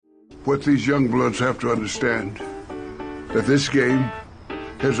What these young bloods have to understand, that this game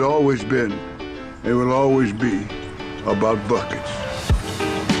has always been and will always be about buckets.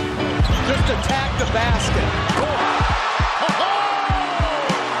 Just attack the basket.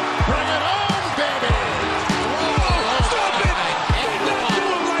 Bring it home, baby. Stop it. Did not do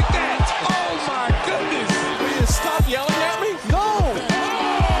it like that. Oh, my goodness. Will you stop yelling at me? No.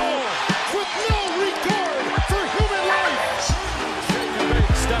 With no regard for human life.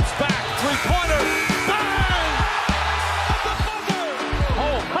 Steps back. Three-pointer. Bang!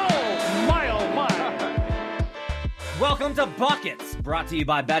 Welcome to Buckets, brought to you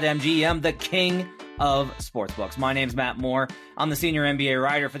by BetMGM, the king of sportsbooks. My name's Matt Moore. I'm the senior NBA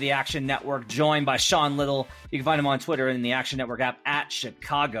writer for the Action Network, joined by Sean Little. You can find him on Twitter and in the Action Network app at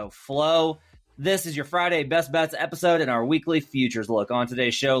Chicago Flow. This is your Friday Best Bets episode and our weekly futures look. On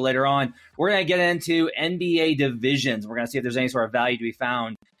today's show later on, we're going to get into NBA divisions. We're going to see if there's any sort of value to be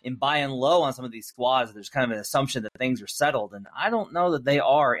found in buying low on some of these squads. There's kind of an assumption that things are settled, and I don't know that they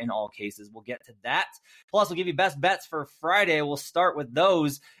are in all cases. We'll get to that. Plus, we'll give you best bets for Friday. We'll start with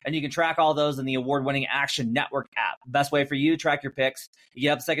those, and you can track all those in the award-winning Action Network app. Best way for you to track your picks. You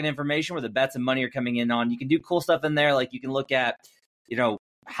get up-second information where the bets and money are coming in on. You can do cool stuff in there, like you can look at,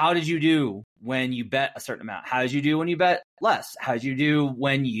 how did you do when you bet a certain amount? How did you do when you bet less? How did you do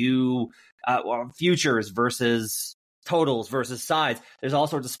when you futures versus totals versus sides? There's all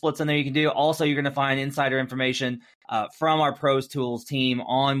sorts of splits in there you can do. Also, you're going to find insider information from our Pros Tools team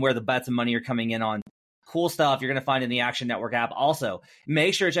on where the bets and money are coming in on. Cool stuff you're going to find in the Action Network app. Also,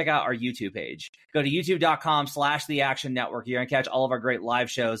 make sure to check out our YouTube page. Go to youtube.com/the Action Network. You're going to catch all of our great live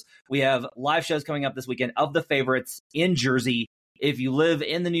shows. We have live shows coming up this weekend of the favorites in Jersey. If you live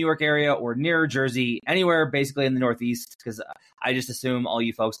in the New York area or near Jersey, anywhere basically in the Northeast, because I just assume all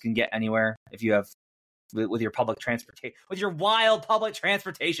you folks can get anywhere if you have with your public transportation, with your wild public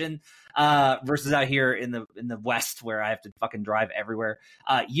transportation, versus out here in the West where I have to fucking drive everywhere.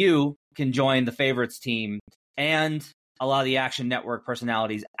 You can join the favorites team and a lot of the Action Network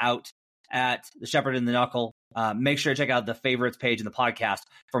personalities out at the Shepherd and the Knuckle. Make sure to check out the favorites page in the podcast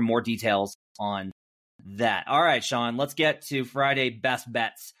for more details on that. All right, Sean, let's get to Friday best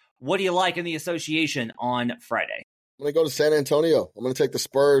bets. What do you like in the association on Friday? I'm going to go to San Antonio. I'm going to take the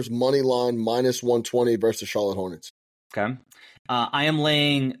Spurs money line minus 120 versus Charlotte Hornets. Okay. I am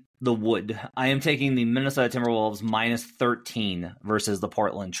laying the wood. I am taking the Minnesota Timberwolves minus 13 versus the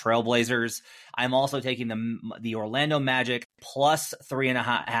Portland Trailblazers. I'm also taking the Orlando Magic plus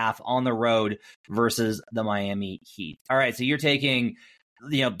 3.5 on the road versus the Miami Heat. All right, so you're taking...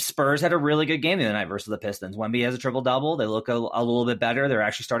 Spurs had a really good game the other night versus the Pistons. Wemby has a triple-double. They look a little bit better. They're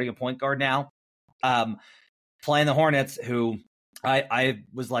actually starting a point guard now. Playing the Hornets, who I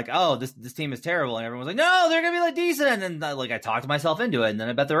was like, oh, this team is terrible. And everyone was like, no, they're going to be decent. And then I talked myself into it, and then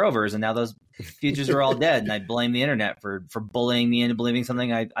I bet they're overs. And now those futures are all dead. And I blame the internet for bullying me into believing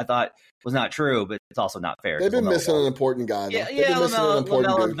something I thought was not true, but it's also not fair. They've been missing an important guy. Yeah,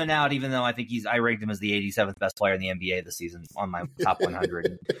 LaMelo's been out, even though I think I ranked him as the 87th best player in the NBA this season on my top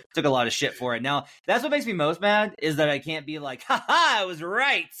 100. Took a lot of shit for it. Now, that's what makes me most mad is that I can't be like, I was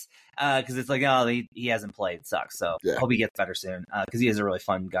right. Because it's like, oh, he hasn't played. It sucks. So I hope he gets better soon because he is a really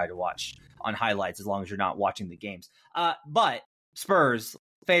fun guy to watch on highlights as long as you're not watching the games. But Spurs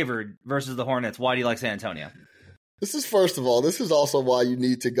favored versus the Hornets. Why do you like San Antonio? This is also why you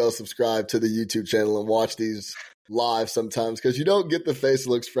need to go subscribe to the YouTube channel and watch these live sometimes because you don't get the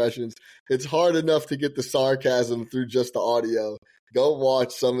facial expressions. It's hard enough to get the sarcasm through just the audio. Go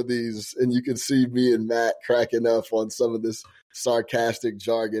watch some of these and you can see me and Matt cracking up on some of this sarcastic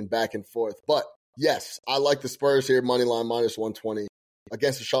jargon back and forth. But yes, I like the Spurs here, money line minus 120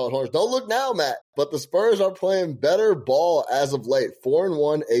 against the Charlotte Hornets. Don't look now, Matt, but the Spurs are playing better ball as of late.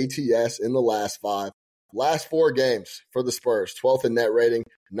 4-1 ATS in the last 5. Last 4 games for the Spurs, 12th in net rating,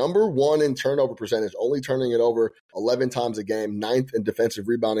 number 1 in turnover percentage, only turning it over 11 times a game, 9th in defensive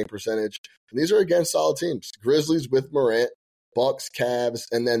rebounding percentage. And these are against solid teams. Grizzlies with Morant, Bucks, Cavs,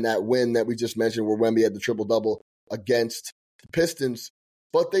 and then that win that we just mentioned where Wemby had the triple-double against the Pistons.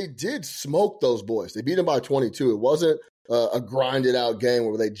 But they did smoke those boys. They beat them by 22. It wasn't a grinded-out game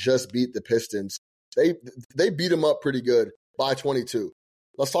where they just beat the Pistons. They beat them up pretty good by 22.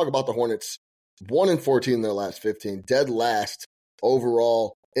 Let's talk about the Hornets. 1-14 in their last 15. Dead last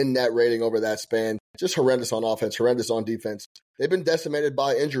overall in net rating over that span. Just horrendous on offense, horrendous on defense. They've been decimated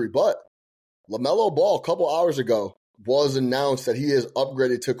by injury. But LaMelo Ball, a couple hours ago, was announced that he is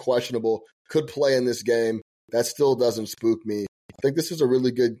upgraded to questionable, could play in this game. That still doesn't spook me. I think this is a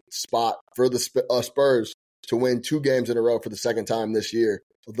really good spot for the Spurs to win 2 games in a row for the second time this year.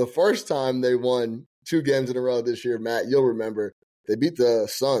 The first time they won 2 games in a row this year, Matt, you'll remember, They beat the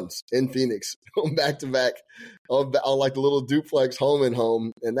Suns in Phoenix back to back on like the little duplex home and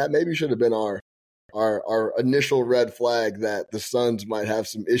home. And that maybe should have been our initial red flag that the Suns might have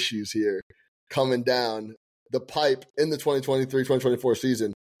some issues here coming down the pipe in the 2023-2024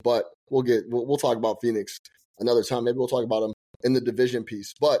 season. But we'll talk about Phoenix another time. Maybe we'll talk about them in the division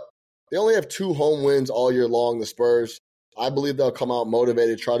piece. But they only have 2 home wins all year long, the Spurs. I believe they'll come out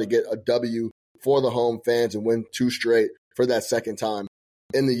motivated, try to get a W for the home fans and win 2 straight for that second time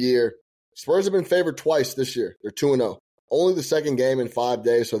in the year. Spurs have been favored twice this year. They're 2-0. Only the second game in 5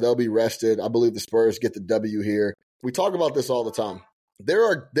 days, so they'll be rested. I believe the Spurs get the W here. We talk about this all the time. There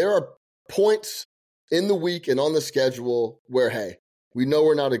are points in the week and on the schedule where, hey, we know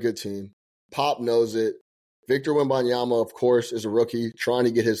we're not a good team. Pop knows it. Victor Wembanyama, of course, is a rookie trying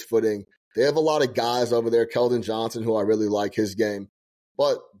to get his footing. They have a lot of guys over there. Keldon Johnson, who I really like his game.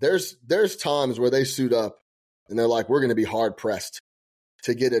 But there's times where they suit up and they're like, we're going to be hard-pressed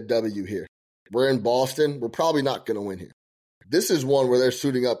to get a W here. We're in Boston. We're probably not going to win here. This is one where they're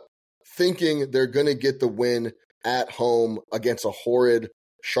suiting up thinking they're going to get the win at home against a horrid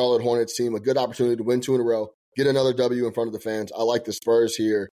Charlotte Hornets team, a good opportunity to win 2 in a row, get another W in front of the fans. I like the Spurs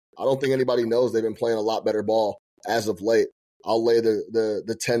here. I don't think anybody knows they've been playing a lot better ball as of late. I'll lay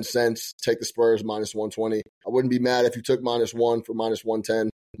the 10 cents, take the Spurs minus 120. I wouldn't be mad if you took -1 for minus 110,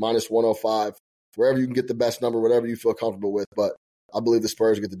 minus 105, wherever you can get the best number, whatever you feel comfortable with. But I believe the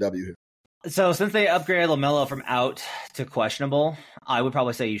Spurs get the W here. So since they upgraded LaMelo from out to questionable, I would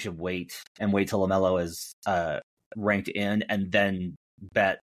probably say you should wait till LaMelo is ranked in and then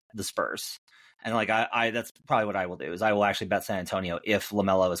bet the Spurs. And like I that's probably what I will do is I will actually bet San Antonio if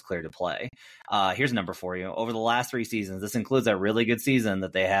LaMelo is clear to play. Here's a number for you. Over the last 3 seasons, this includes a really good season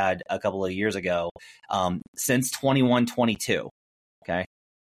that they had a couple of years ago, since 21-22. Okay.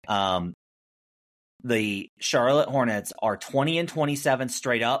 The Charlotte Hornets are 20-27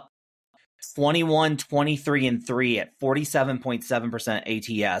 straight up, 21-23-3 at 47.7%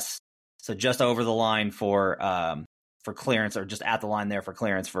 ATS. So just over the line for clearance, or just at the line there for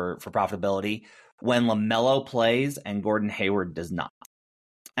clearance for profitability when LaMelo plays and Gordon Hayward does not.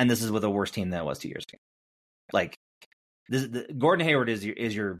 And this is with a worse team than it was 2 years ago. Like Gordon Hayward is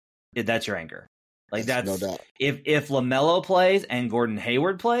your that's your anchor. Like that's no doubt. If LaMelo plays and Gordon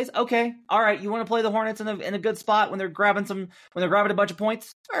Hayward plays, okay, all right. You want to play the Hornets in a good spot when they're grabbing a bunch of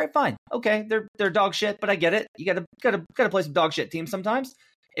points? All right, fine. Okay, they're dog shit, but I get it. You gotta play some dog shit teams sometimes.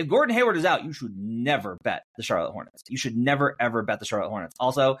 If Gordon Hayward is out, you should never bet the Charlotte Hornets. You should never, ever bet the Charlotte Hornets.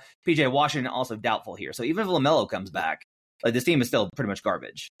 Also, PJ Washington also doubtful here. So even if LaMelo comes back, like this team is still pretty much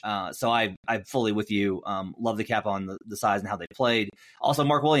garbage. So I'm fully with you. Love the cap on the size and how they played. Also,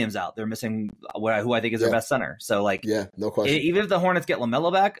 Mark Williams out. They're missing who I think is their best center. So like, yeah, no question. Even if the Hornets get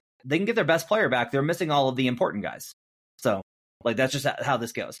LaMelo back, they can get their best player back. They're missing all of the important guys. So like that's just how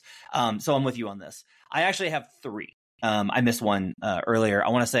this goes. So I'm with you on this. I actually have 3. I missed one earlier. I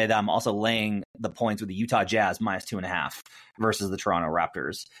want to say that I'm also laying the points with the Utah Jazz -2.5 versus the Toronto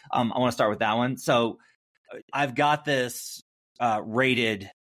Raptors. I want to start with that one. So I've got this rated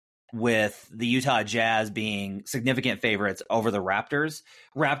with the Utah Jazz being significant favorites over the Raptors.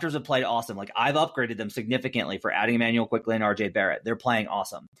 Raptors have played awesome. Like I've upgraded them significantly for adding Emmanuel Quickley and RJ Barrett. They're playing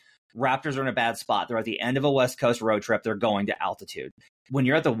awesome. Raptors are in a bad spot. They're at the end of a West Coast road trip. They're going to altitude. When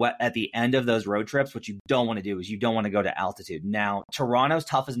you're at the end of those road trips, what you don't want to do is you don't want to go to altitude. Now, Toronto's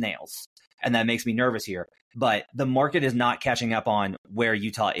tough as nails, and that makes me nervous here. But the market is not catching up on where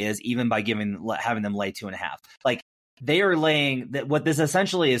Utah is, even by having them lay 2.5. Like they are laying that. What this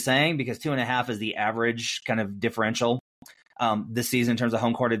essentially is saying, because 2.5 is the average kind of differential this season in terms of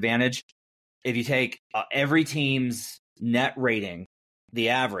home court advantage. If you take every team's net rating, the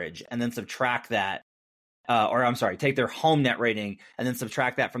average, and then subtract that, take their home net rating and then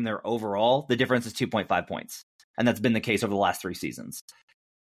subtract that from their overall, the difference is 2.5 points. And that's been the case over the last 3 seasons.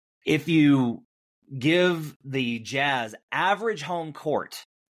 If you give the Jazz average home court,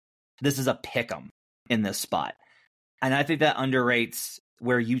 this is a pick'em in this spot. And I think that underrates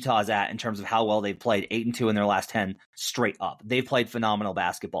where Utah's at in terms of how well they've played 8-2 in their last 10 straight up. They've played phenomenal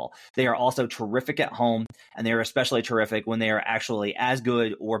basketball. They are also terrific at home, and they are especially terrific when they are actually as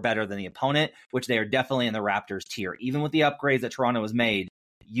good or better than the opponent, which they are definitely in the Raptors tier. Even with the upgrades that Toronto has made,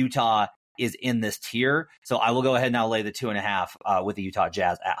 Utah is in this tier. So I will go ahead and I'll lay the 2.5 with the Utah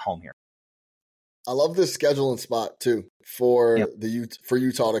Jazz at home here. I love this scheduling spot too for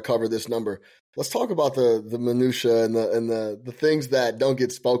Utah to cover this number. Let's talk about the minutia and the things that don't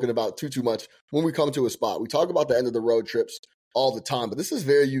get spoken about too much when we come to a spot. We talk about the end of the road trips all the time, but this is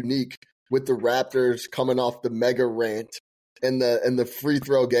very unique with the Raptors coming off the mega rant in the free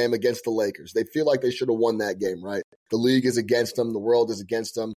throw game against the Lakers. They feel like they should have won that game, right? The league is against them. The world is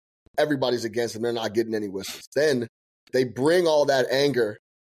against them. Everybody's against them. They're not getting any whistles. Then they bring all that anger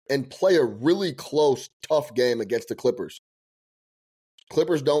and play a really close, tough game against the Clippers.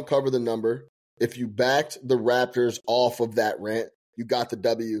 Clippers don't cover the number. If you backed the Raptors off of that rant, you got the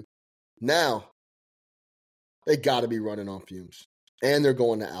W. Now, they got to be running on fumes. And they're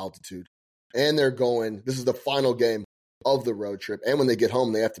going to altitude. And this is the final game of the road trip. And when they get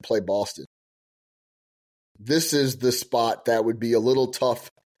home, they have to play Boston. This is the spot that would be a little tough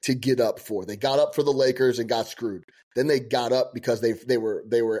to get up for. They got up for the Lakers and got screwed. Then they got up because they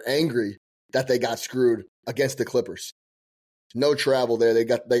were angry that they got screwed against the Clippers. No travel there. They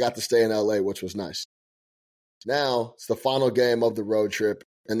got to stay in LA, which was nice. Now it's the final game of the road trip,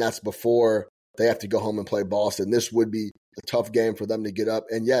 and that's before they have to go home and play Boston. This would be a tough game for them to get up.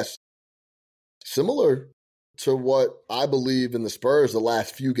 And yes, similar to what I believe in the Spurs the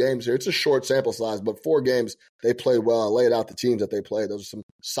last few games here. It's a short sample size, but 4 games they played well. I laid out the teams that they played. Those are some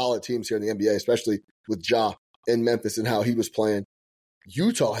solid teams here in the NBA, especially with Ja in Memphis and how he was playing.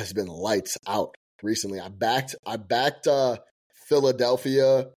 Utah has been lights out recently. I backed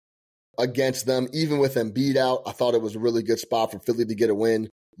Philadelphia against them, even with Embiid out. I thought it was a really good spot for Philly to get a win.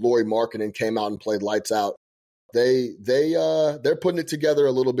 Lauri Markkanen came out and played lights out. They're putting it together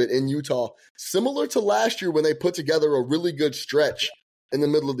a little bit in Utah, similar to last year when they put together a really good stretch in the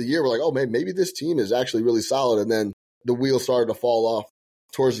middle of the year. We're like, oh, maybe this team is actually really solid, and then the wheels started to fall off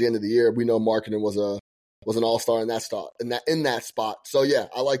towards the end of the year. We know Markkanen was an all-star in that spot. So yeah,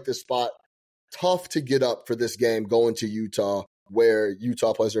 I like this spot. Tough to get up for this game going to Utah, where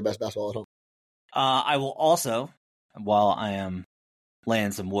Utah plays their best basketball at home. I will also, while I am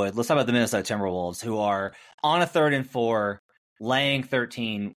laying some wood, let's talk about the Minnesota Timberwolves, who are on a 3rd and 4, laying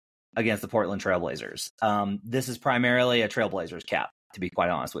 13 against the Portland Trailblazers. This is primarily a Trailblazers cap, to be quite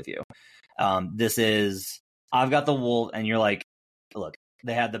honest with you. I've got the Wolves, and you're like, look,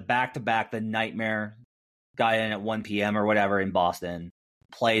 they had the back-to-back, the nightmare, got in at 1 p.m. or whatever in Boston,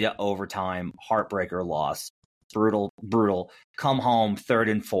 play to overtime, heartbreaker loss, brutal. Come home 3rd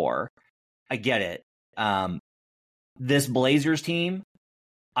and 4. I get it. This Blazers team,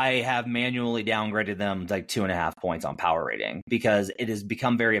 I have manually downgraded them like 2.5 points on power rating because it has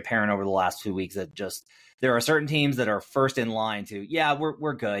become very apparent over the last 2 weeks that there are certain teams that are first in line to,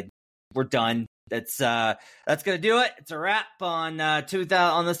 we're good. We're done. That's going to do it. It's a wrap on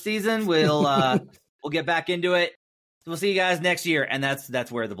the season. We'll get back into it. We'll see you guys next year. And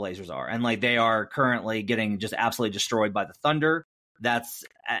that's where the Blazers are. And like, they are currently getting just absolutely destroyed by the Thunder. That's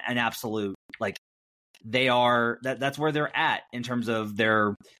an absolute, like, that's where they're at in terms of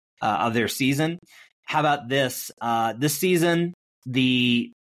their season. How about this? This season,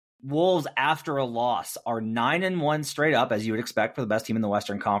 the Wolves, after a loss, are 9-1 straight up, as you would expect for the best team in the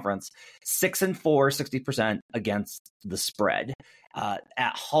Western Conference. 6-4, 60% against the spread.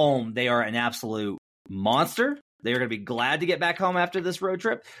 At home, they are an absolute monster. They are going to be glad to get back home after this road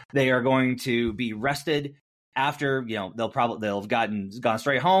trip. They are going to be rested after, they'll have gone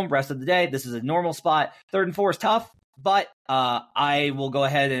straight home, rest of the day. This is a normal spot. 3rd and 4 is tough, but I will go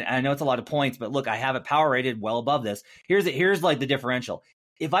ahead and I know it's a lot of points, but look, I have it power rated well above this. Here's like the differential.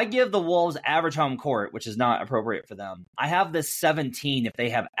 If I give the Wolves average home court, which is not appropriate for them, I have this 17 if they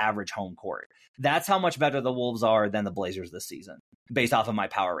have average home court. That's how much better the Wolves are than the Blazers this season, based off of my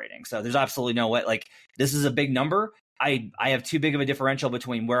power rating. So there's absolutely no way. Like, this is a big number. I have too big of a differential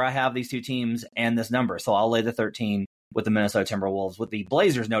between where I have these two teams and this number. So I'll lay the 13 with the Minnesota Timberwolves, with the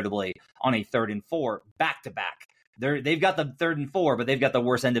Blazers notably on a 3rd and 4 back-to-back. They've got the 3rd and 4, but they've got the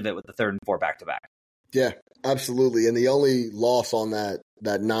worst end of it with the 3rd and 4 back-to-back. Yeah, absolutely. And the only loss on that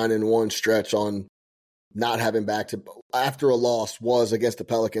 9-1 stretch on not having after a loss was against the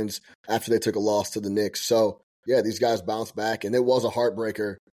Pelicans after they took a loss to the Knicks. So yeah, these guys bounced back, and it was a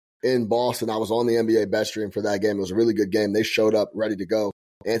heartbreaker in Boston. I was on the NBA bet stream for that game. It was a really good game. They showed up ready to go.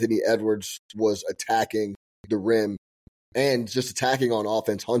 Anthony Edwards was attacking the rim and just attacking on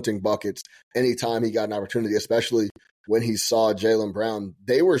offense, hunting buckets anytime he got an opportunity, especially when he saw Jaylen Brown.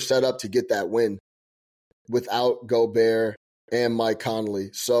 They were set up to get that win without Gobert and Mike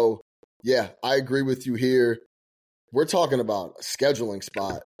Conley. So, yeah, I agree with you here. We're talking about a scheduling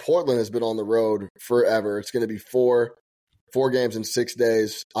spot. Portland has been on the road forever. It's going to be four games in 6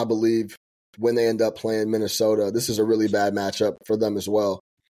 days, I believe, when they end up playing Minnesota. This is a really bad matchup for them as well.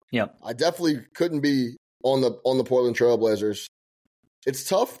 Yep. I definitely couldn't be on the Portland Trailblazers. It's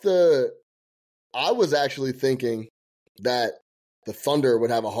tough I was actually thinking that the Thunder would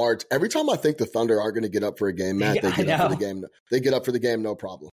have a hard. Every time I think the Thunder aren't going to get up for a game, Matt, they get up for the game. They get up for the game, no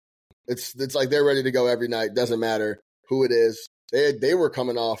problem. It's like they're ready to go every night. Doesn't matter who it is. They were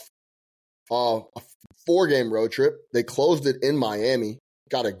coming off a 4-game road trip. They closed it in Miami,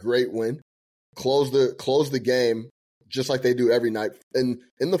 got a great win, closed the game just like they do every night. And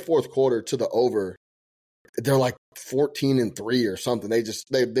in the fourth quarter to the over, they're like 14-3 or something. They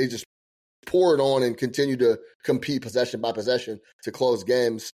just pour it on and continue to compete possession by possession to close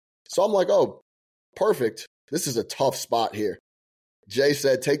games. So I'm like, oh, perfect. This is a tough spot here. Jay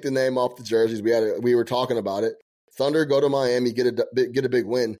said, take the name off the jerseys. We were talking about it. Thunder go to Miami, get a big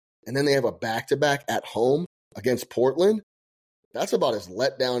win, and then they have a back-to-back at home against Portland. That's about as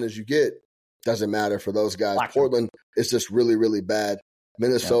let down as you get. Doesn't matter for those guys. Portland is just really, really bad.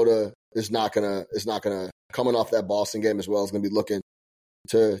 Minnesota is not gonna coming off that Boston game as well is gonna be looking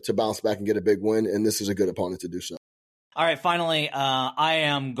to bounce back and get a big win, and this is a good opponent to do so. All right, finally, I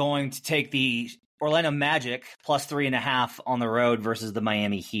am going to take the Orlando Magic plus 3.5 on the road versus the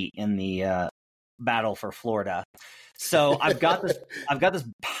Miami Heat in the battle for Florida. So I've got this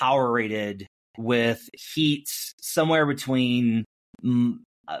power rated with Heat somewhere between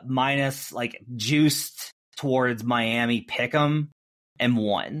minus, like, juiced towards Miami pick'em and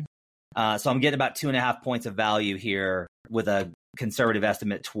 1. So I'm getting about 2.5 points of value here with a conservative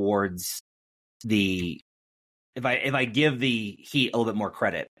estimate towards the, if I give the Heat a little bit more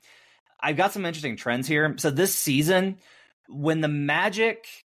credit. I've got some interesting trends here. So this season, when the Magic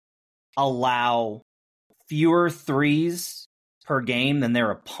allow fewer threes per game than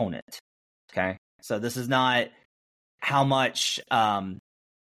their opponent, okay? So this is not how much,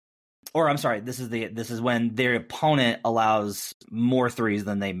 this is when their opponent allows more threes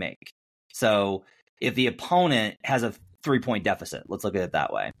than they make. So if the opponent has a 3-point deficit, let's look at it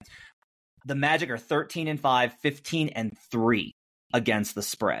that way. The Magic are 13-5, 15-3 against the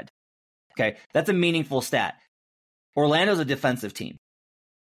spread. Okay, that's a meaningful stat. Orlando's a defensive team.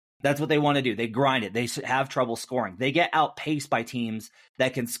 That's what they want to do. They grind it. They have trouble scoring. They get outpaced by teams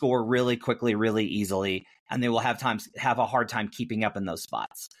that can score really quickly, really easily, and they will have a hard time keeping up in those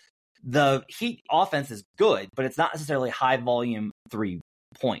spots. The Heat offense is good, but it's not necessarily high volume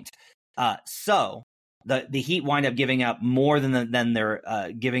 3-point. So the Heat wind up giving up more than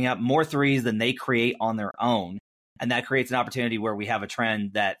they're giving up more threes than they create on their own. And that creates an opportunity where we have a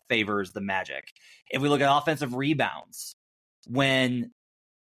trend that favors the Magic. If we look at offensive rebounds, when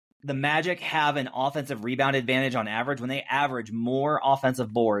the Magic have an offensive rebound advantage on average, when they average more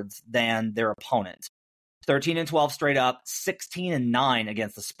offensive boards than their opponent, 13-12 straight up, 16-9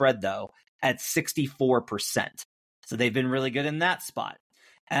 against the spread, though, at 64%. So they've been really good in that spot.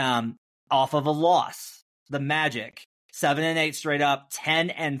 Off of a loss, the Magic, 7-8 straight up,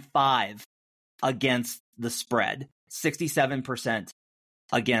 10-5 against the spread, 67%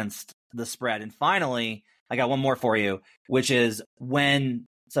 against the spread. And finally, I got one more for you, which is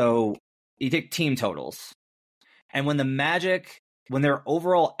so you take team totals, and when the Magic, when their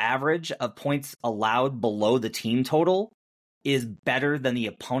overall average of points allowed below the team total is better than the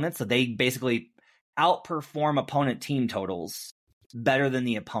opponent, so they basically outperform opponent team totals better than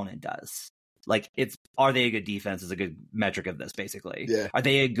the opponent does. Like, are they a good defense is a good metric of this, basically. Yeah. Are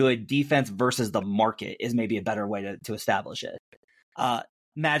they a good defense versus the market is maybe a better way to establish it.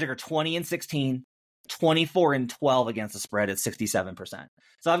 Magic are 20-16, 24-12 against the spread at 67%.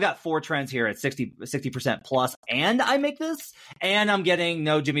 So I've got 4 trends here at 60% plus, and I make this, and I'm getting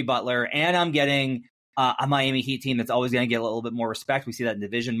no Jimmy Butler, and I'm getting a Miami Heat team that's always going to get a little bit more respect. We see that in the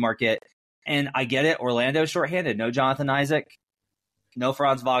division market, and I get it. Orlando's shorthanded. No Jonathan Isaac. No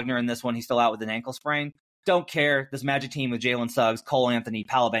Franz Wagner in this one. He's still out with an ankle sprain. Don't care. This Magic team with Jalen Suggs, Cole Anthony,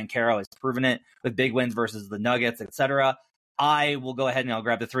 Paolo Banchero has proven it with big wins versus the Nuggets, etc. I will go ahead and I'll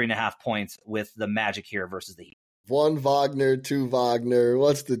grab the 3.5 points with the Magic here versus the Heat. 1 Wagner, 2 Wagner.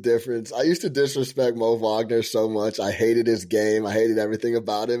 What's the difference? I used to disrespect Mo Wagner so much. I hated his game. I hated everything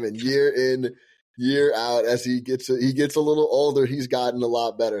about him. And year in, year out, as he gets a little older, he's gotten a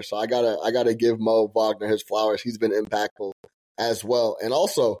lot better. So I gotta give Mo Wagner his flowers. He's been impactful as well. And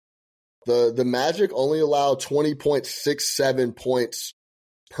also, the Magic only allow 20.67 points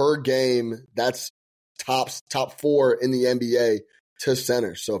per game. That's top 4 in the NBA to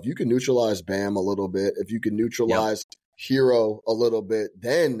center. So if you can neutralize Bam a little bit, if you can neutralize Hero a little bit,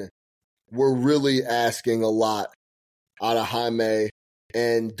 then we're really asking a lot out of Jaime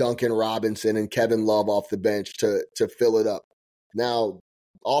and Duncan Robinson and Kevin Love off the bench to fill it up. Now,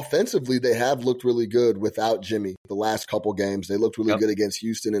 offensively, they have looked really good without Jimmy the last couple games. They looked really good against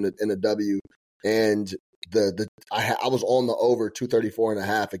Houston in a W. And I was on the over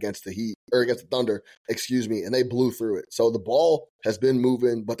 234.5 against the Heat or against the Thunder, and they blew through it. So the ball has been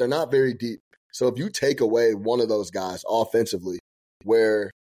moving, but they're not very deep. So if you take away one of those guys offensively,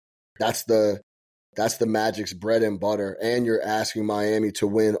 where that's the That's the Magic's bread and butter, and you're asking Miami to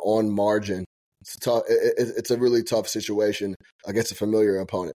win on margin. It's a really tough situation against a familiar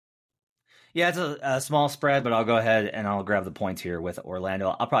opponent. Yeah, it's a small spread, but I'll go ahead and I'll grab the points here with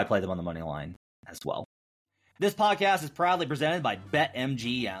Orlando. I'll probably play them on the money line as well. This podcast is proudly presented by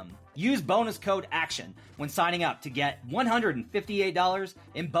BetMGM. Use bonus code ACTION when signing up to get $158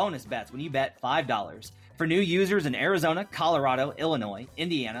 in bonus bets when you bet $5. For new users in Arizona, Colorado, Illinois,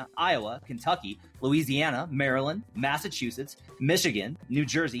 Indiana, Iowa, Kentucky, Louisiana, Maryland, Massachusetts, Michigan, New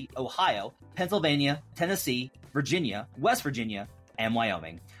Jersey, Ohio, Pennsylvania, Tennessee, Virginia, West Virginia, and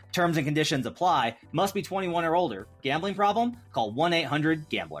Wyoming. Terms and conditions apply. Must be 21 or older. Gambling problem? Call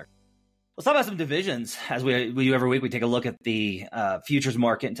 1-800-GAMBLER. Let's talk about some divisions. As we do every week, we take a look at the futures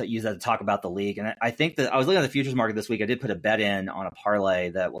market and use that to talk about the league. And I think that I was looking at the futures market this week. I did put a bet in on a parlay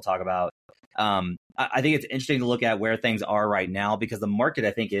that we'll talk about. I think it's interesting to look at where things are right now because the market,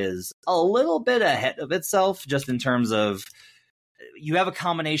 I think, is a little bit ahead of itself just in terms of you have a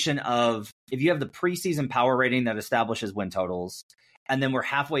combination of if you have the preseason power rating that establishes win totals, and then we're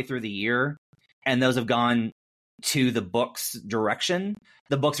halfway through the year, and those have gone to the books' direction,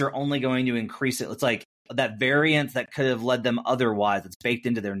 the books are only going to increase it. It's like that variance that could have led them otherwise, that's baked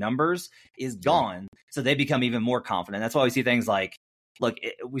into their numbers, is gone. So they become even more confident. That's why we see things like, look,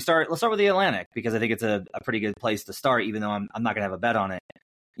 let's start with the Atlantic, because I think it's a pretty good place to start, even though I'm not going to have a bet on it.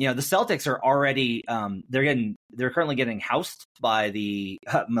 You know, the Celtics are already they're currently getting housed by the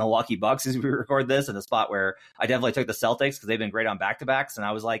Milwaukee Bucks as we record this, in a spot where I definitely took the Celtics because they've been great on back-to-backs, and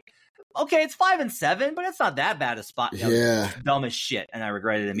I was like, okay, it's 5-7, but it's not that bad a spot. Yeah, dumb as shit, and I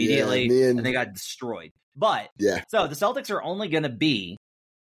regretted it immediately, and they got destroyed. But so the Celtics are only going to be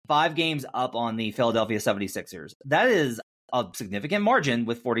 5 games up on the Philadelphia 76ers. That is a significant margin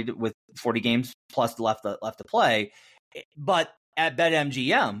with 40 games plus left to play, but at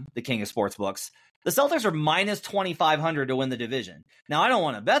BetMGM, the king of sportsbooks, the Celtics are minus 2,500 to win the division. Now, I don't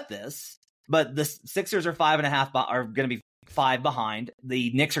want to bet this, but the Sixers are 5.5 are going to be 5 behind.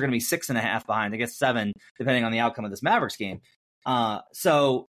 The Knicks are going to be 6.5 behind. I guess 7, depending on the outcome of this Mavericks game.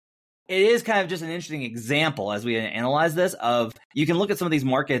 So it is kind of just an interesting example as we analyze this of you can look at some of these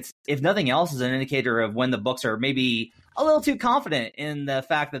markets, if nothing else, as an indicator of when the books are maybe a little too confident in the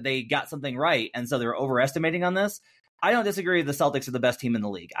fact that they got something right, and so they're overestimating on this. I don't disagree the Celtics are the best team in the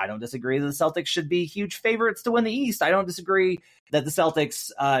league. I don't disagree that the Celtics should be huge favorites to win the East. I don't disagree that the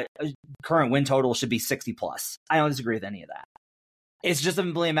Celtics' current win total should be 60 plus. I don't disagree with any of that. It's just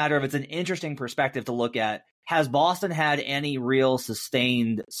simply a matter of it's an interesting perspective to look at. Has Boston had any real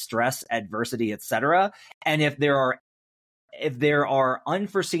sustained stress, adversity, etc.? And if there are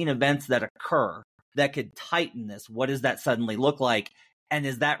unforeseen events that occur that could tighten this, what does that suddenly look like? And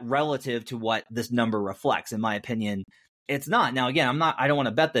is that relative to what this number reflects? In my opinion, it's not. Now, again, I don't want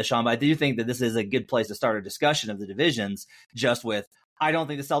to bet this, Sean, but I do think that this is a good place to start a discussion of the divisions, just with, I don't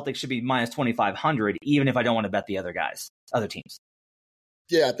think the Celtics should be minus 2,500, even if I don't want to bet the other teams.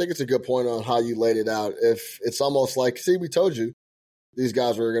 Yeah, I think it's a good point on how you laid it out. If it's almost like, see, we told you these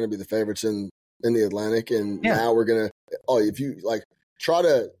guys were going to be the favorites in the Atlantic, and now we're going to, if you like try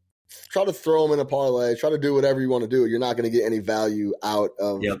to throw them in a parlay, try to do whatever you want to do, you're not going to get any value out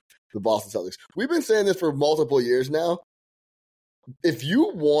of the Boston Celtics. We've been saying this for multiple years now. If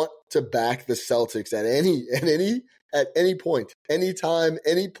you want to back the Celtics at any point, anytime,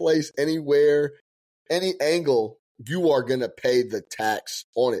 any place, anywhere, any angle, you are going to pay the tax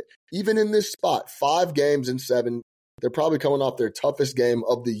on it. Even in this spot, 5 games in 7, they're probably coming off their toughest game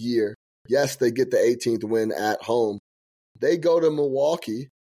of the year. Yes, they get the 18th win at home. They go to Milwaukee.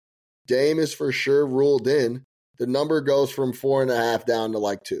 Dame is for sure ruled in. The number goes from 4.5 down to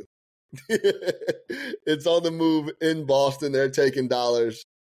like 2. It's on the move in Boston. They're taking dollars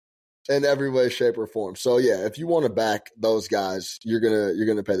in every way, shape, or form. So yeah, if you want to back those guys, you're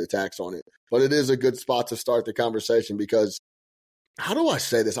gonna pay the tax on it. But it is a good spot to start the conversation because how do I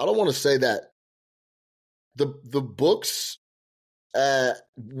say this? I don't want to say that the books,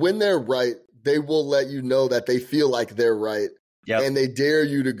 when they're right, they will let you know that they feel like they're right. Yep. And they dare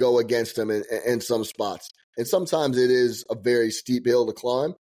you to go against them in some spots. And sometimes it is a very steep hill to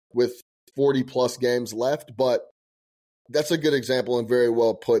climb with 40-plus games left. But that's a good example and very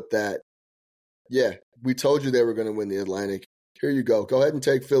well put that, we told you they were going to win the Atlantic. Here you go. Go ahead and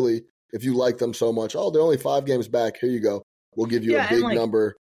take Philly if you like them so much. Oh, they're only 5 games back. Here you go. We'll give you a big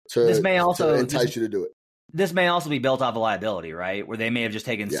number to entice you to do it. This may also be built off a liability, right? Where they may have just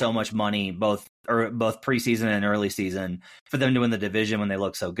taken so much money, both preseason and early season, for them to win the division when they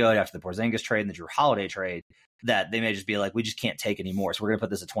look so good after the Porzingis trade and the Drew Holiday trade, that they may just be like, we just can't take any more. So we're going to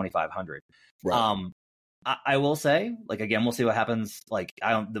put this at 2,500. Right. I will say, like, again, we'll see what happens. Like,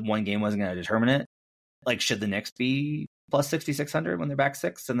 the one game wasn't going to determine it. like, should the Knicks be plus 6,600 when they're back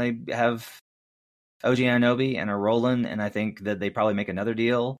 6 and they have OG Anunoby and a Roland? And I think that they probably make another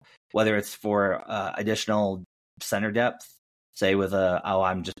deal, whether it's for additional center depth, say with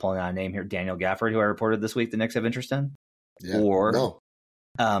I'm just pulling out a name here, Daniel Gafford, who I reported this week the Knicks have interest in. Yeah, or no.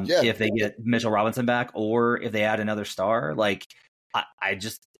 If they get Mitchell Robinson back, or if they add another star. Like, I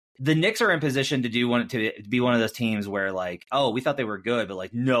just, the Knicks are in position to be one of those teams where, like, oh, we thought they were good, but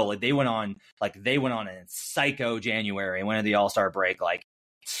like, no, like they went on a psycho January and went into the All-Star break like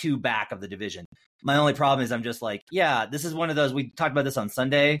 2 back of the division. My only problem is I'm just like, yeah, this is one of those, we talked about this on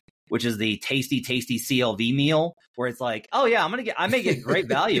Sunday, which is the tasty CLV meal, where it's like, oh yeah, I may get great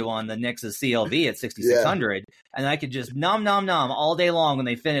value on the Knicks' CLV at 6,600, and I could just nom all day long when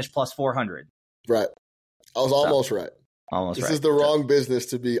they finish plus 400. Right. I was almost right. Almost this right. is the wrong business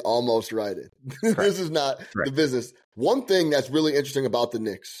to be almost righted. This is not the business. One thing that's really interesting about the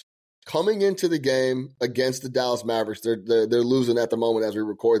Knicks, coming into the game against the Dallas Mavericks, they're losing at the moment as we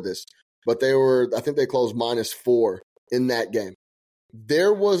record this, but I think they closed -4 in that game.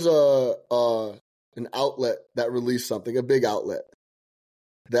 There was an outlet that released something, a big outlet,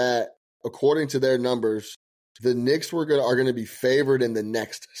 that according to their numbers, the Knicks are going to be favored in the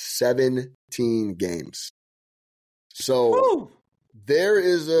next 17 games. So Woo! there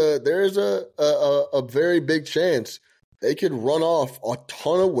is a very big chance they could run off a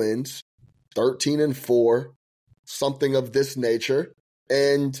ton of wins, 13-4, something of this nature.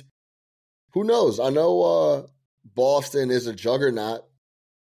 And who knows? I know Boston is a juggernaut.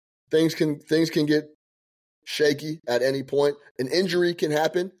 Things can get shaky at any point. An injury can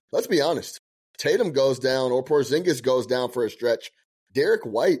happen. Let's be honest. Tatum goes down or Porzingis goes down for a stretch. Derek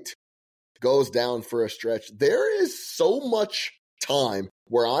White goes down for a stretch. There is so much time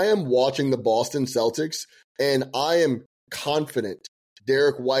where I am watching the Boston Celtics and I am confident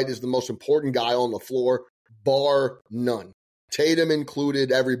Derek White is the most important guy on the floor, bar none. Tatum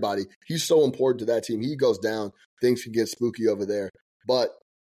included, everybody. He's so important to that team. He goes down, things can get spooky over there. But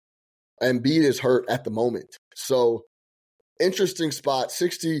Embiid is hurt at the moment. So interesting spot,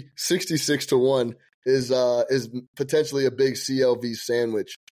 66-1 is potentially a big CLV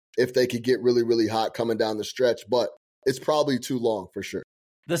sandwich if they could get really, really hot coming down the stretch, but it's probably too long for sure.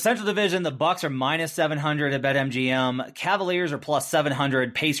 The Central Division, the Bucks are -700 at BetMGM. Cavaliers are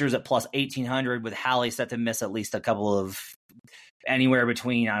 +700. Pacers at +1,800, with Hallie set to miss at least a couple of anywhere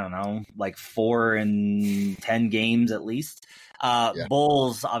between, I don't know, like 4 and 10 games at least.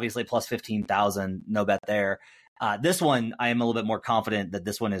 Bulls, obviously, +15,000. No bet there. This one, I am a little bit more confident that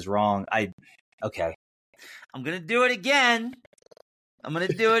this one is wrong. Okay. I'm going to do it again.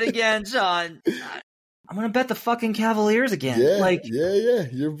 Sean. I'm going to bet the fucking Cavaliers again. Yeah.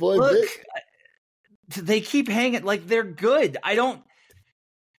 Your boy Vic. They keep hanging. Like, they're good.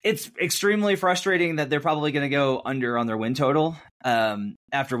 It's extremely frustrating that they're probably going to go under on their win total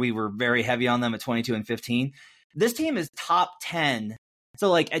after we were very heavy on them at 22-15. This team is top 10. So,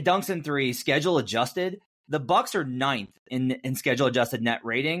 like, at Dunks and 3, schedule adjusted, the Bucks are 9th in schedule adjusted net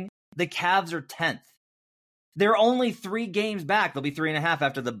rating. The Cavs are 10th. They're only 3 games back. They'll be 3.5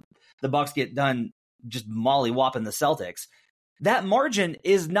 after the Bucks get done just molly-whopping the Celtics. That margin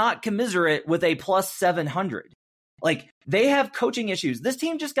is not commiserate with a +700. Like, they have coaching issues. This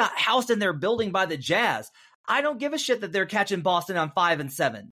team just got housed in their building by the Jazz. I don't give a shit that they're catching Boston on 5 and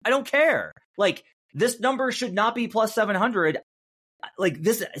 7. I don't care. Like, this number should not be +700. Like,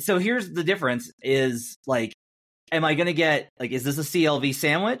 this. So here's the difference is, like, am I going to get, like, is this a CLV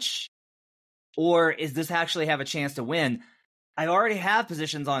sandwich? Or is this actually have a chance to win? I already have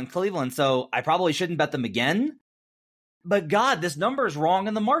positions on Cleveland, so I probably shouldn't bet them again. But God, this number is wrong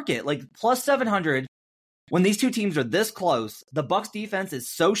in the market. Like, +700, when these two teams are this close, the Bucks defense is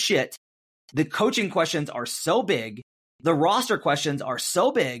so shit. The coaching questions are so big. The roster questions are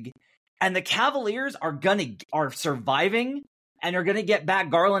so big. And the Cavaliers are surviving and are going to get back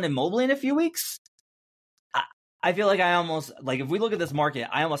Garland and Mobley in a few weeks. I feel like if we look at this market,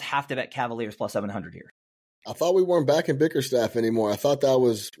 I almost have to bet Cavaliers +700 here. I thought we weren't backing Bickerstaff anymore. I thought that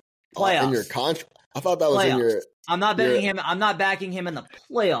was in your contract. I thought that was in your. I'm not betting him. I'm not backing him in the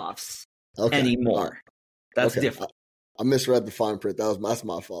playoffs anymore. Right. That's different. I misread the fine print. That's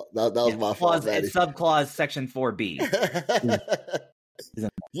my fault. That was my fault. It's subclause section 4B.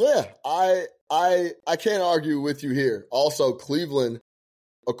 Yeah, I can't argue with you here. Also, Cleveland,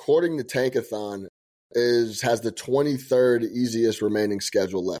 according to Tankathon, has the 23rd easiest remaining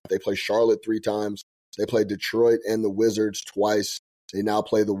schedule left. They play Charlotte 3 times. They play Detroit and the Wizards twice. They now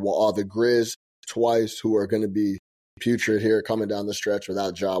play the Grizz twice, who are going to be putrid here coming down the stretch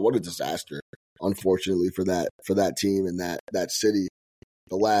without Ja. What a disaster, unfortunately, for that team and that city.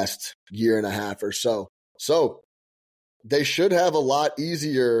 the last year and a half or so. So they should have a lot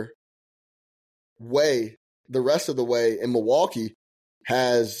easier way the rest of the way. And Milwaukee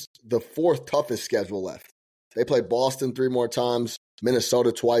has the fourth toughest schedule left. They play Boston 3 more times,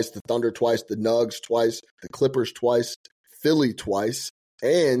 Minnesota twice, the Thunder twice, the Nugs twice, the Clippers twice, Philly twice.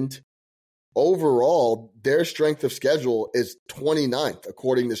 And overall, their strength of schedule is 29th,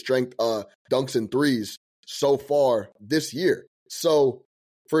 according to strength dunks and threes so far this year. So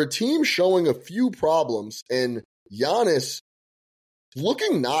for a team showing a few problems and Giannis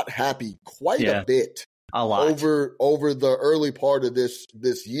looking not happy quite a bit a lot over the early part of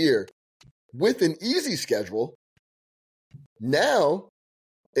this year with an easy schedule, now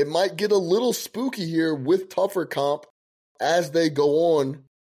it might get a little spooky here with tougher comp as they go on.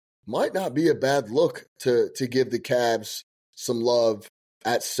 Might not be a bad look to give the Cavs some love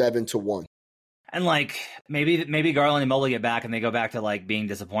at 7-1. And like maybe Garland and Mobley get back and they go back to like being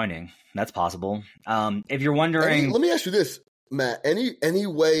disappointing. That's possible. If you're wondering, let me ask you this, Matt. Any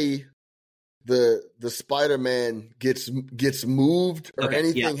way the Spider-Man gets moved or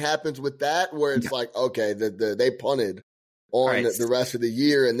anything happens with that, where it's like, okay, they punted on the rest of the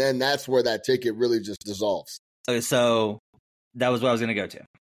year, and then that's where that ticket really just dissolves. So that was what I was going to go to.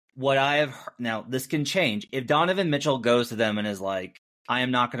 What I have heard, now this can change. If Donovan Mitchell goes to them and is like, I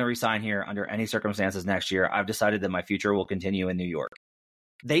am not going to resign here under any circumstances next year. I've decided that my future will continue in New York.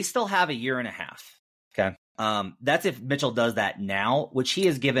 They still have a year and a half. Okay. That's if Mitchell does that now, which he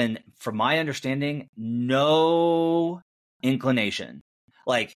has given, from my understanding, no inclination.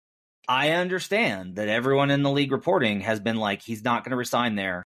 Like, I understand that everyone in the league reporting has been like, he's not going to resign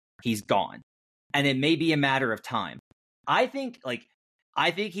there. He's gone. And it may be a matter of time. I think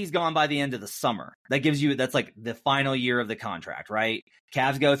he's gone by the end of the summer. That's like the final year of the contract, right?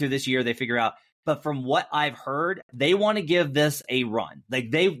 Cavs go through this year, they figure out. But from what I've heard, they want to give this a run.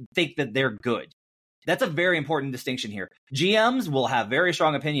 Like, they think that they're good. That's a very important distinction here. GMs will have very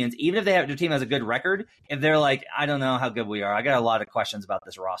strong opinions, even if their team has a good record. If they're like, I don't know how good we are, I got a lot of questions about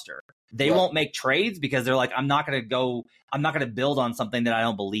this roster. They won't make trades because they're like, I'm not going to build on something that I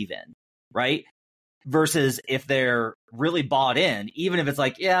don't believe in, right? Versus if they're really bought in, even if it's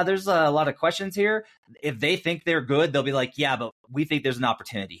like, yeah, there's a lot of questions here. If they think they're good, they'll be like, yeah, but we think there's an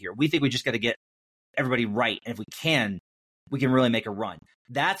opportunity here. We think we just got to get everybody right. And if we can really make a run.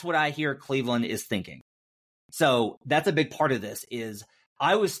 That's what I hear Cleveland is thinking. So that's a big part of this is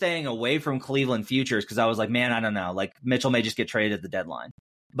I was staying away from Cleveland futures because I was like, man, I don't know. Like, Mitchell may just get traded at the deadline.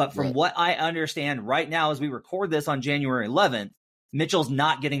 But from what I understand right now, as we record this on January 11th, Mitchell's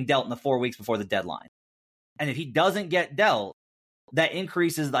not getting dealt in the 4 weeks before the deadline. And if he doesn't get dealt, that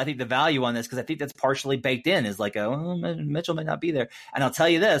increases, I think, the value on this, because I think that's partially baked in, is like, oh, Mitchell may not be there. And I'll tell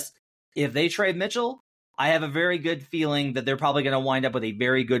you this, if they trade Mitchell, I have a very good feeling that they're probably going to wind up with a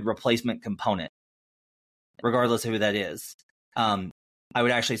very good replacement component, regardless of who that is. I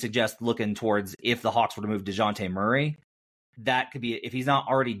would actually suggest looking towards, if the Hawks were to move DeJounte Murray, that could be, if he's not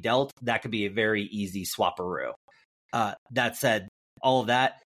already dealt, that could be a very easy swapperoo. That said, all of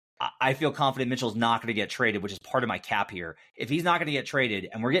that, I feel confident Mitchell's not going to get traded, which is part of my cap here. If he's not going to get traded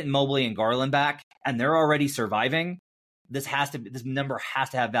and we're getting Mobley and Garland back and they're already surviving, this number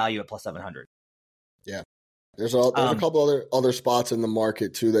has to have value at plus 700. Yeah. There's a couple other spots in the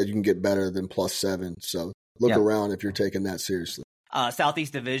market too that you can get better than plus 7. So look around if you're taking that seriously.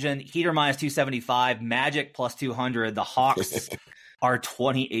 Southeast Division, Heat are minus 275, Magic plus 200. The Hawks are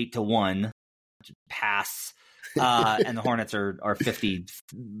 28-1. Pass. And the Hornets are 50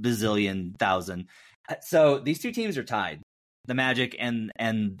 bazillion thousand. So these two teams are tied, the Magic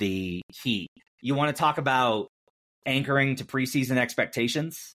and the Heat. You want to talk about anchoring to preseason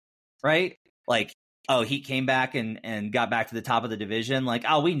expectations, right? Like, oh, Heat came back and got back to the top of the division. Like,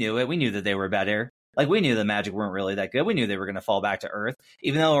 oh, we knew it. We knew that they were better. Like, we knew the Magic weren't really that good. We knew they were going to fall back to earth,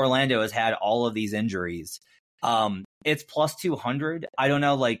 even though Orlando has had all of these injuries. It's plus 200. I don't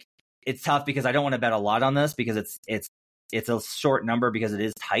know, like, it's tough because I don't want to bet a lot on this because it's a short number because it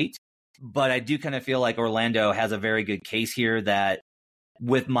is tight. But I do kind of feel like Orlando has a very good case here, that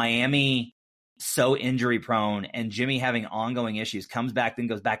with Miami so injury prone and Jimmy having ongoing issues, comes back, then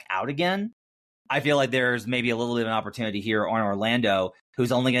goes back out again. I feel like there's maybe a little bit of an opportunity here on Orlando,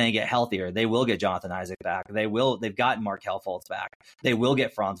 who's only going to get healthier. They will get Jonathan Isaac back. They've gotten Markelle Fultz back. They will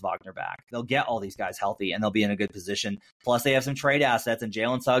get Franz Wagner back. They'll get all these guys healthy and they'll be in a good position. Plus they have some trade assets, and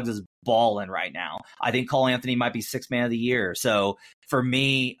Jalen Suggs is balling right now. I think Cole Anthony might be sixth man of the year. So for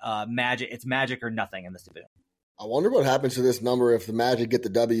me, it's Magic or nothing in this division. I wonder what happens to this number if the Magic get the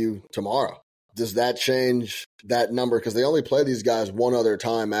W tomorrow. Does that change that number? Because they only play these guys one other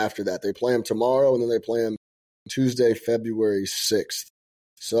time after that. They play them tomorrow, and then they play them Tuesday, February 6th.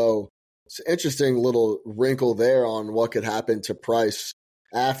 So it's an interesting little wrinkle there on what could happen to Price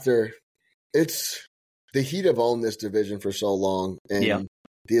after the Heat have owned this division for so long, and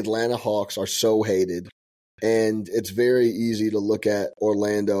the Atlanta Hawks are so hated. And it's very easy to look at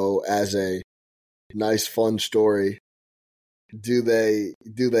Orlando as a nice, fun story. Do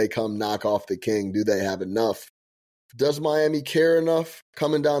they come knock off the king? Do they have enough? Does Miami care enough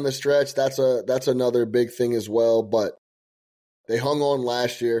coming down the stretch? That's another big thing as well. But they hung on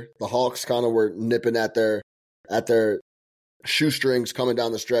last year. The Hawks kind of were nipping at their shoestrings coming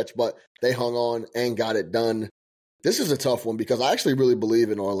down the stretch, but they hung on and got it done. This is a tough one because I actually really believe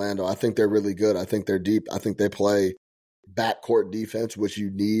in Orlando. I think they're really good. I think they're deep. I think they play backcourt defense, which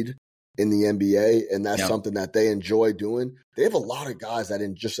you need in the NBA, and that's something that they enjoy doing. They have a lot of guys that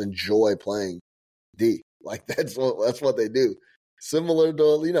just enjoy playing D. Like that's what they do. Similar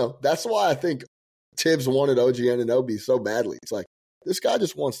to, that's why I think Tibbs wanted OG Anunoby so badly. It's like, this guy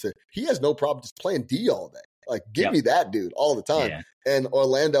just he has no problem just playing D all day. Like, give me that dude all the time. Yeah. And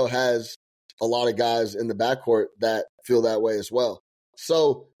Orlando has a lot of guys in the backcourt that feel that way as well.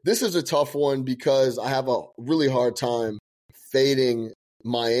 So this is a tough one because I have a really hard time fading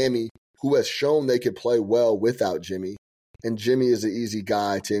Miami, who has shown they could play well without Jimmy. And Jimmy is an easy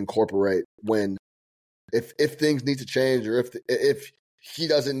guy to incorporate when if things need to change or if he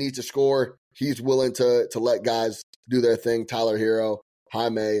doesn't need to score, he's willing to let guys do their thing. Tyler Hero,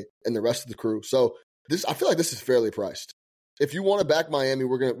 Jaime, and the rest of the crew. So I feel like this is fairly priced. If you want to back Miami,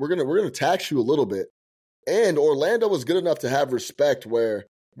 we're gonna tax you a little bit. And Orlando was good enough to have respect where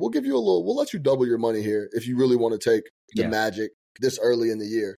we'll let you double your money here if you really want to take the Magic this early in the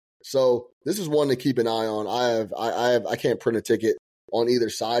year. So this is one to keep an eye on. I can't print a ticket on either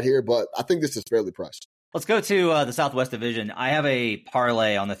side here, but I think this is fairly priced. Let's go to the Southwest Division. I have a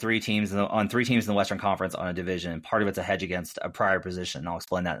parlay on three teams in the Western Conference on a division. Part of it's a hedge against a prior position. I'll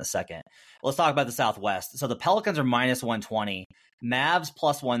explain that in a second. Let's talk about the Southwest. So the Pelicans are minus 120, Mavs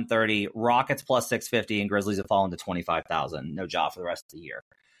plus 130, Rockets plus 650, and Grizzlies have fallen to 25,000. No job for the rest of the year.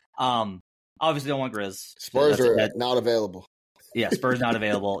 Obviously don't want Grizz. Spurs are not available. Yeah, Spurs not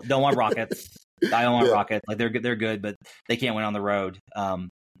available. Don't want Rockets. I don't want Rockets. Like they're good, but they can't win on the road.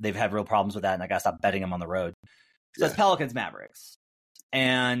 They've had real problems with that, and I got to stop betting them on the road. So it's Pelicans, Mavericks.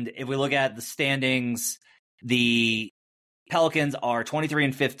 And if we look at the standings, the Pelicans are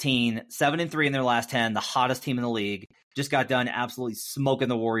 23-15, 7-3 in their last 10, the hottest team in the league. Just got done absolutely smoking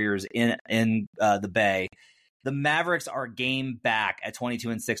the Warriors in the Bay. The Mavericks are game back at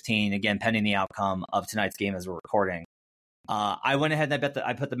 22-16, again, pending the outcome of tonight's game as we're recording. I went ahead and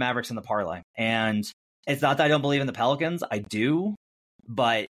I put the Mavericks in the parlay. And it's not that I don't believe in the Pelicans. I do.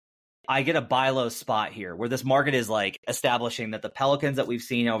 But I get a buy low spot here where this market is like establishing that the Pelicans that we've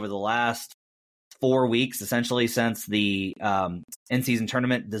seen over the last 4 weeks, essentially since the in-season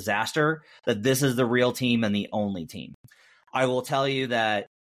tournament disaster, that this is the real team and the only team. I will tell you that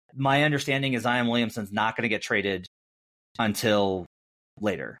my understanding is Zion Williamson's not going to get traded until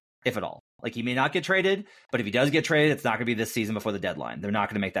later, if at all. Like he may not get traded, but if he does get traded, it's not going to be this season before the deadline. They're not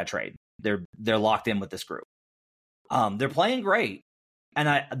going to make that trade. They're locked in with this group. They're playing great.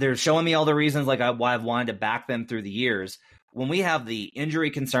 And they're showing me all the reasons why I've wanted to back them through the years. When we have the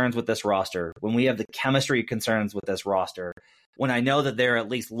injury concerns with this roster, when we have the chemistry concerns with this roster, when I know that they're at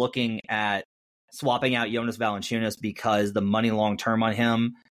least looking at swapping out Jonas Valanciunas because the money long term on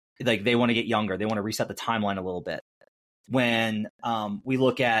him, like they want to get younger, they want to reset the timeline a little bit. When we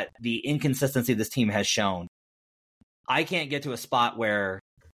look at the inconsistency this team has shown, I can't get to a spot where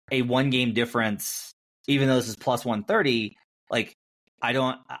a 1 game difference, even though this is plus 130, like. I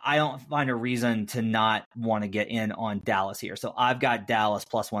don't find a reason to not want to get in on Dallas here. So I've got Dallas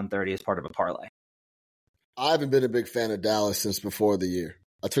plus 130 as part of a parlay. I haven't been a big fan of Dallas since before the year.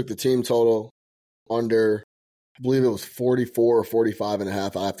 I took the team total under, I believe it was 44 or 45 and a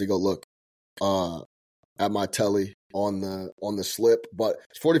half. I have to go look at my telly on the slip, but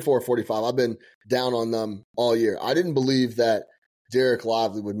it's 44 or 45. I've been down on them all year. I didn't believe that Derek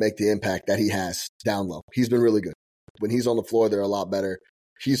Lively would make the impact that he has down low. He's been really good. When he's on the floor, they're a lot better.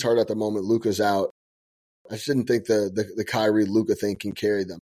 He's hurt at the moment. Luka's out. I shouldn't think the Kyrie Luka thing can carry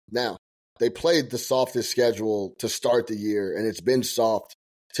them. Now, they played the softest schedule to start the year, and it's been soft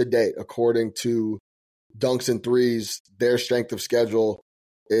to date. According to Dunks and Threes, their strength of schedule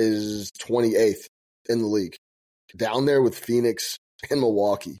is 28th in the league. Down there with Phoenix and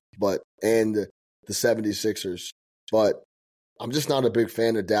Milwaukee, and the 76ers. But I'm just not a big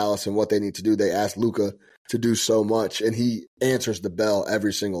fan of Dallas and what they need to do. They asked Luka to do so much, and he answers the bell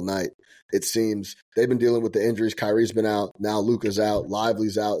every single night. It seems they've been dealing with the injuries. Kyrie's been out. Now Luka's out.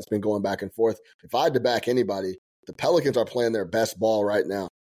 Lively's out. It's been going back and forth. If I had to back anybody, the Pelicans are playing their best ball right now.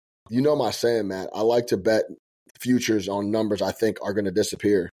 you know my saying, Matt. I like to bet futures on numbers I think are going to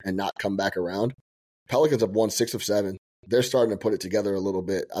disappear and not come back around. Pelicans have won 6 of 7. They're starting to put it together a little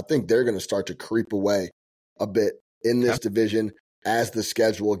bit. I think they're going to start to creep away a bit in this division as the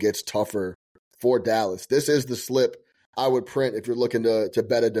schedule gets tougher for Dallas. This is the slip I would print if you're looking to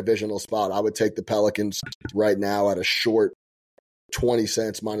bet a divisional spot. I would take the Pelicans right now at a short 20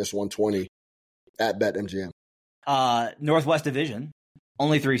 cents minus 120 at BetMGM. Northwest Division,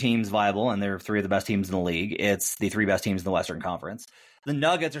 only 3 teams viable, and they're 3 of the best teams in the league. It's the 3 best teams in the Western Conference. The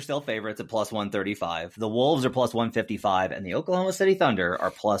Nuggets are still favorites at plus 135. The Wolves are plus 155, and the Oklahoma City Thunder are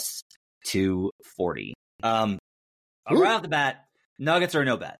plus 240. Right off the bat, Nuggets are a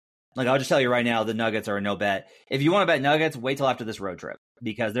no bet. Like, I'll just tell you right now, the Nuggets are a no bet. If you want to bet Nuggets, wait till after this road trip,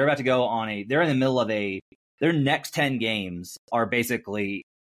 because they're about to go on they're in the middle of their next 10 games are basically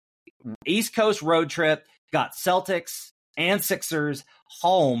East Coast road trip, got Celtics and Sixers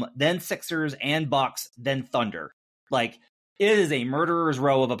home, then Sixers and Bucks, then Thunder. Like, it is a murderer's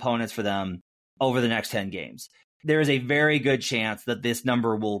row of opponents for them over the next 10 games. There is a very good chance that this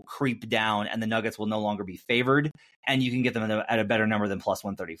number will creep down and the Nuggets will no longer be favored, and you can get them at a better number than plus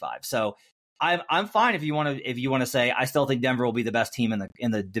 135. So I'm fine if you want to say I still think Denver will be the best team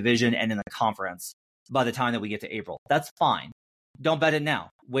in the division and in the conference by the time that we get to April. That's fine. Don't bet it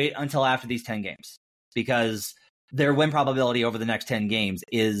now. Wait until after these 10 games, because their win probability over the next 10 games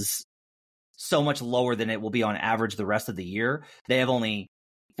is so much lower than it will be on average the rest of the year. They have only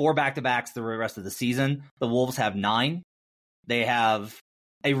 4 back-to-backs the rest of the season. The Wolves have 9. They have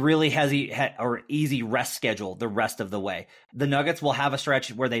a really easy rest schedule the rest of the way. The Nuggets will have a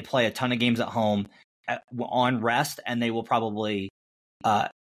stretch where they play a ton of games at home on rest, and they will probably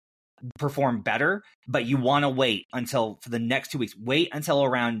perform better. But you want to wait until for the next 2 weeks. Wait until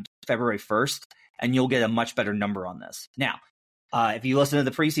around February 1st, and you'll get a much better number on this. Now, if you listen to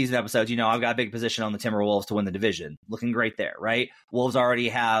the preseason episodes, you know I've got a big position on the Timberwolves to win the division. Looking great there, right? Wolves already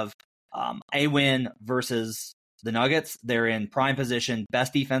have a win versus the Nuggets. They're in prime position,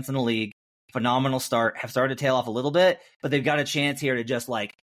 best defense in the league, phenomenal start, have started to tail off a little bit, but they've got a chance here to just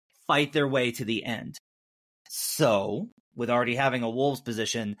like fight their way to the end. So, with already having a Wolves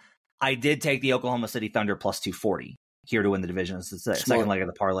position, I did take the Oklahoma City Thunder plus 240 here to win the division. It's the second leg of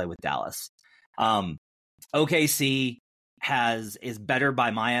the parlay with Dallas. OKC is better by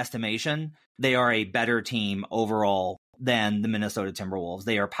my estimation. They are a better team overall than the Minnesota Timberwolves.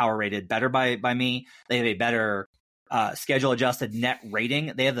 They are power rated better by me. They have a better schedule adjusted net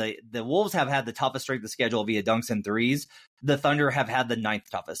rating. They have the Wolves have had the toughest strength of schedule via dunks and threes. The Thunder have had the 9th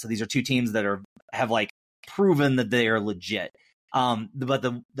toughest. So these are 2 teams that have like proven that they are legit. But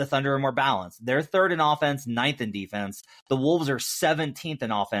the Thunder are more balanced. They're 3rd in offense, 9th in defense. The Wolves are 17th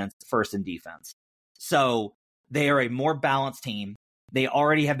in offense, 1st in defense. So they are a more balanced team. They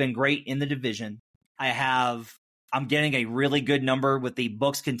already have been great in the division. I'm getting a really good number with the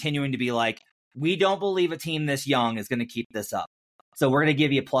books continuing to be like, we don't believe a team this young is going to keep this up. So we're going to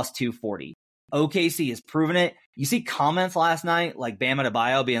give you plus 240. OKC has proven it. You see comments last night like Bam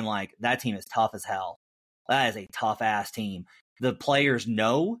Adebayo being like, that team is tough as hell. That is a tough-ass team. The players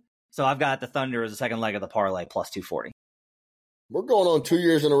know. So I've got the Thunder as the second leg of the parlay plus 240. We're going on 2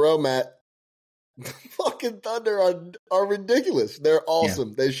 years in a row, Matt. Fucking Thunder are ridiculous. They're awesome.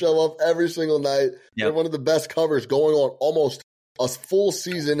 Yeah. They show up every single night. Yep. They're one of the best covers going on almost a full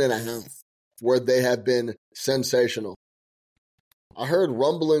season and a half where they have been sensational. I heard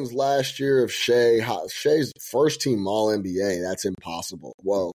rumblings last year of Shea's first team All-NBA. That's impossible.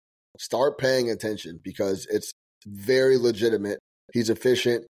 Whoa. Start paying attention because it's very legitimate. He's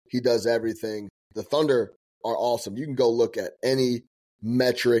efficient. He does everything. The Thunder are awesome. You can go look at any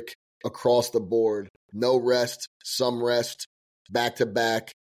metric across the board. No rest, some rest,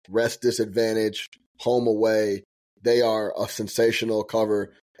 back-to-back, rest disadvantage, home away. They are a sensational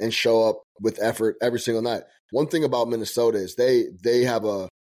cover and show up with effort every single night. One thing about Minnesota is they have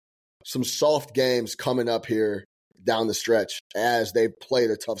some soft games coming up here down the stretch as they've played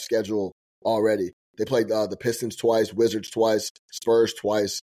a tough schedule already. They played the Pistons twice, Wizards twice, Spurs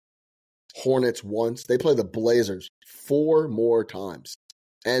twice, Hornets once. They play the Blazers 4 more times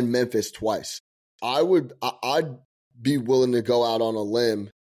and Memphis twice. I'd be willing to go out on a limb,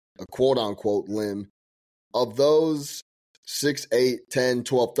 a quote-unquote limb, of those 6, 8, 10,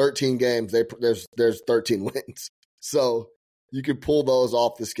 12, 13 games, there's 13 wins. So you could pull those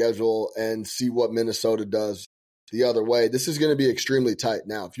off the schedule and see what Minnesota does the other way. This is going to be extremely tight.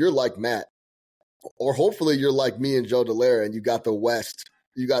 Now, if you're like Matt, or hopefully you're like me and Joe Delaire and you got the West,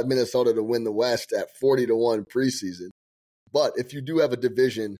 you got Minnesota to win the West at 40-1 preseason. But if you do have a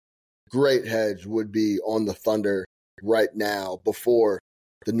division, great hedge would be on the Thunder right now before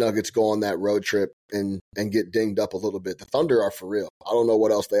the Nuggets go on that road trip and get dinged up a little bit. The Thunder are for real. I don't know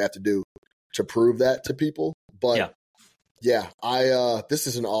what else they have to do to prove that to people. But this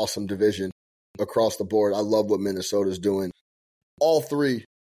is an awesome division across the board. I love what Minnesota's doing. All three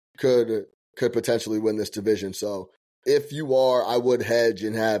could potentially win this division. So if you are, I would hedge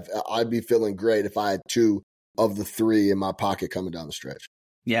and I'd be feeling great if I had two of the three in my pocket coming down the stretch.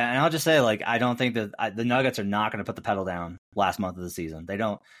 Yeah, and I'll just say, like, I don't think that the Nuggets are not going to put the pedal down last month of the season. They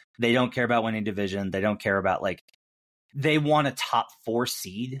don't care about winning division. They don't care about, like, they want a top 4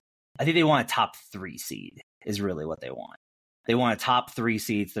 seed. I think they want a top 3 seed is really what they want. They want a top 3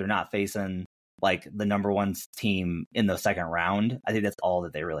 seeds. They're not facing, like, the number 1 team in the second round. I think that's all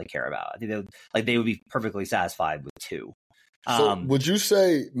that they really care about. I think they would be perfectly satisfied with 2. So would you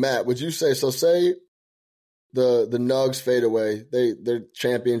say, Matt, say the Nugs fade away. They're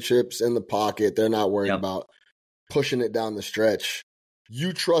championships in the pocket. They're not worried about pushing it down the stretch.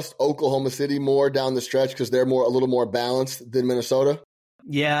 You trust Oklahoma City more down the stretch because they're a little more balanced than Minnesota?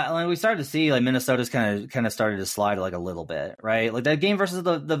 Yeah, like we started to see like Minnesota's kind of started to slide like a little bit, right? Like that game versus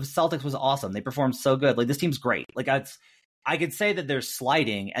the Celtics was awesome. They performed so good. Like this team's great. Like I could say that they're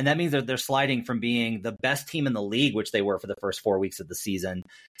sliding, and that means that they're sliding from being the best team in the league, which they were for the first 4 weeks of the season,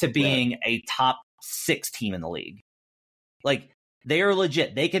 to being a top 6 team in the league. Like they are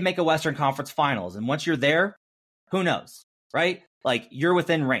legit. They can make a Western Conference Finals, and once you're there, who knows, right? Like you're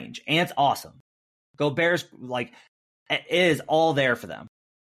within range, and it's awesome. Go Bears! Like it is all there for them.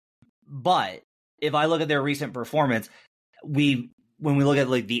 But if I look at their recent performance, when we look at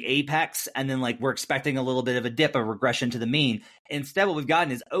like the apex and then like we're expecting a little bit of a dip, a regression to the mean. Instead, what we've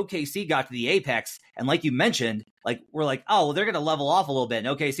gotten is OKC got to the apex. And like you mentioned, like we're like, oh, well, they're going to level off a little bit. And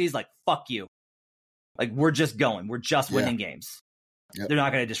OKC's like, fuck you. Like we're just going. We're just winning games. Yep. They're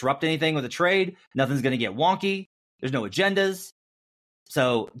not going to disrupt anything with a trade. Nothing's going to get wonky. There's no agendas.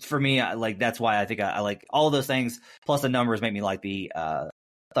 So for me, that's why I think I like all those things. Plus the numbers make me like the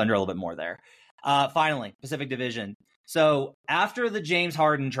Thunder a little bit more there. Finally, Pacific Division. So after the James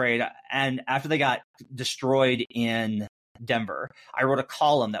Harden trade and after they got destroyed in Denver, I wrote a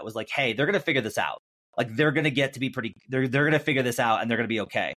column that was like, hey, they're going to figure this out. Like they're going to get to be they're going to figure this out and they're going to be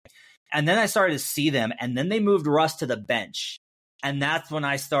okay. And then I started to see them, and then they moved Russ to the bench. And that's when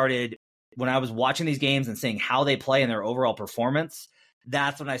I was watching these games and seeing how they play and their overall performance,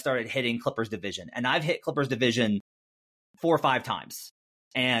 that's when I started hitting Clippers division. And I've hit Clippers division 4 or 5 times.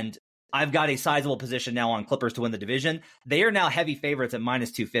 And I've got a sizable position now on Clippers to win the division. They are now heavy favorites at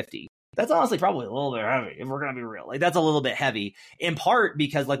minus 250. That's honestly probably a little bit heavy, if we're going to be real. Like that's a little bit heavy, in part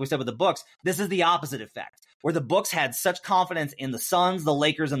because, like we said with the books, this is the opposite effect, where the books had such confidence in the Suns, the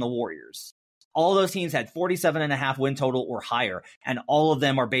Lakers, and the Warriors. All those teams had 47.5 win total or higher, and all of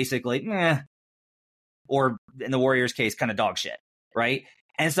them are basically or in the Warriors' case, kind of dog shit, right?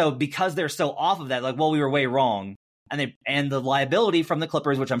 And so because they're so off of that, like, well, we were way wrong. And the liability from the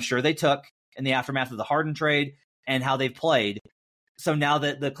Clippers, which I'm sure they took in the aftermath of the Harden trade and how they've played. So now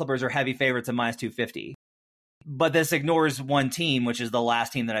that the Clippers are heavy favorites at minus 250. But this ignores one team, which is the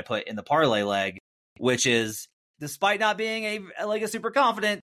last team that I put in the parlay leg, which is, despite not being a super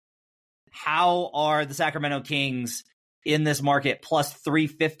confident, how are the Sacramento Kings in this market plus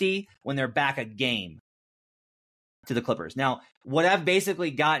 350 when they're back a game to the Clippers? Now, what I've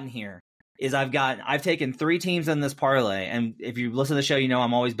basically gotten here is I've taken 3 teams in this parlay, and if you listen to the show, you know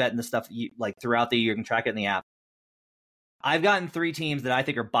I'm always betting this stuff like throughout the year. You can track it in the app. I've gotten 3 teams that I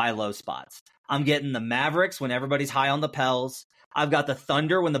think are buy low spots. I'm getting the Mavericks when everybody's high on the Pels. I've got the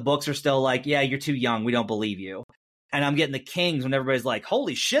Thunder when the books are still like, yeah, you're too young, we don't believe you. And I'm getting the Kings when everybody's like,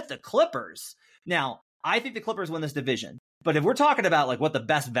 holy shit, the Clippers. Now, I think the Clippers win this division. But if we're talking about like what the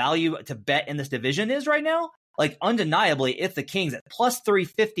best value to bet in this division is right now, like undeniably, it's the Kings at plus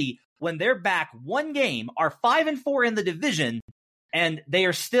 350 when they're back one game, are 5-4 in the division, and they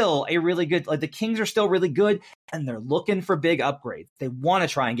are still a really good, like the Kings are still really good, and they're looking for big upgrades. They want to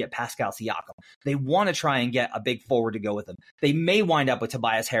try and get Pascal Siakam. They want to try and get a big forward to go with them. They may wind up with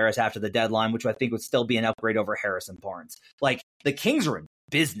Tobias Harris after the deadline, which I think would still be an upgrade over Harrison Barnes. Like the Kings are in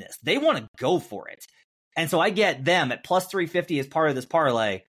business. They want to go for it. And so I get them at plus 350 as part of this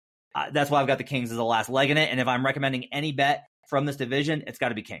parlay. That's why I've got the Kings as the last leg in it. And if I'm recommending any bet from this division, it's got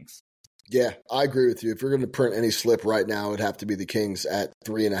to be Kings. Yeah, I agree with you. If you're going to print any slip right now, it'd have to be the Kings at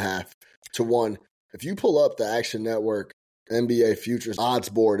 3.5 to 1. If you pull up the Action Network NBA Futures odds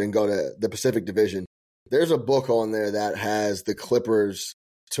board and go to the Pacific Division, there's a book on there that has the Clippers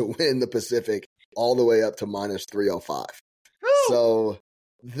to win the Pacific all the way up to minus 305. Woo! So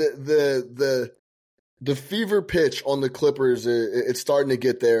the fever pitch on the Clippers, it's starting to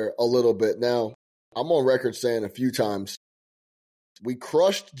get there a little bit. Now, I'm on record saying a few times, We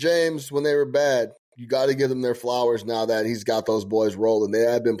crushed James when they were bad. You got to give them their flowers now that he's got those boys rolling. They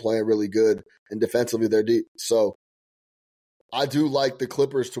have been playing really good, and defensively they're deep. So I do like the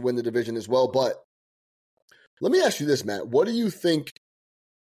Clippers to win the division as well. But let me ask you this, Matt. What do you think?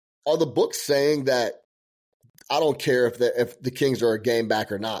 Are the books saying that I don't care if the Kings are a game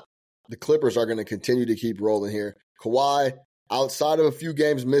back or not? The Clippers are going to continue to keep rolling here. Kawhi, outside of a few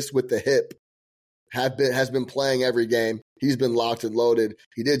games missed with the hip, has been playing every game. He's been locked and loaded.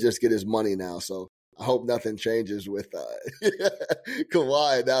 He did just get his money now, so I hope nothing changes with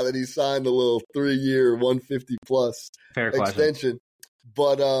Kawhi now that he signed a little 3-year, 150-plus extension.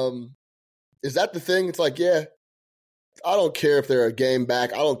 But is that the thing? It's like, yeah, I don't care if they're a game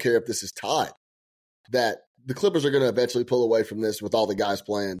back. I don't care if this is tied. That the Clippers are going to eventually pull away from this with all the guys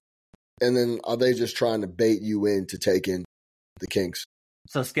playing. And then are they just trying to bait you into taking the Kings?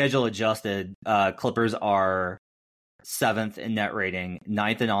 So schedule adjusted, Clippers are 7th in net rating,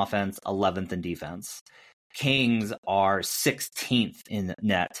 9th in offense, 11th in defense. Kings are 16th in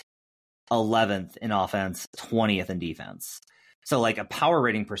net, 11th in offense, 20th in defense. So like a power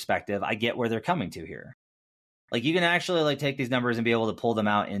rating perspective, I get where they're coming to here. Like you can actually like take these numbers and be able to pull them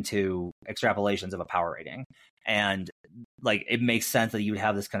out into extrapolations of a power rating. And like it makes sense that you would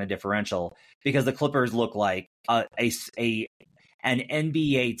have this kind of differential because the Clippers look like an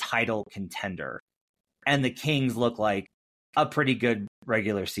NBA title contender, and the Kings look like a pretty good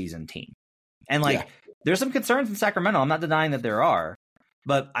regular season team. And like there's some concerns in Sacramento. I'm not denying that there are,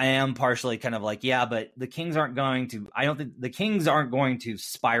 but I am partially kind of like, yeah, but the Kings aren't going to. I don't think the Kings aren't going to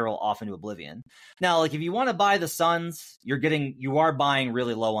spiral off into oblivion. Now, like if you want to buy the Suns, you are buying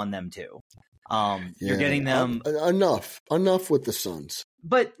really low on them too. You're getting them enough with the Suns.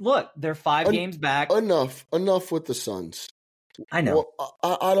 But look, they're 5 games back. Enough with the Suns. I know. Well,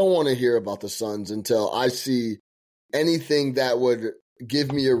 I don't want to hear about the Suns until I see anything that would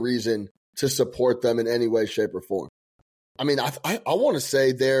give me a reason to support them in any way, shape, or form. I mean, I want to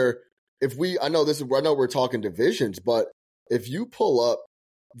say I know we're talking divisions, but if you pull up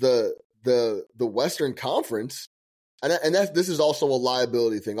the Western Conference, and this is also a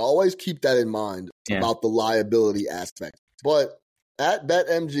liability thing. Always keep that in mind about the liability aspect. But at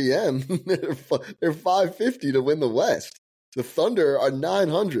BetMGM, they're 550 to win the West. The Thunder are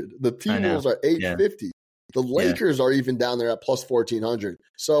 900. The T-Wolves are 850. The Lakers are even down there at plus 1,400.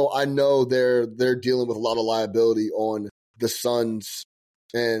 So I know they're dealing with a lot of liability on the Suns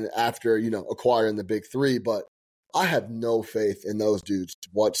and after, acquiring the big three. But I have no faith in those dudes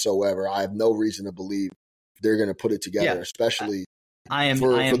whatsoever. I have no reason to believe they're going to put it together, especially for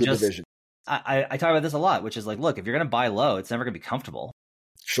the division. I talk about this a lot, which is like, look, if you're going to buy low, it's never going to be comfortable.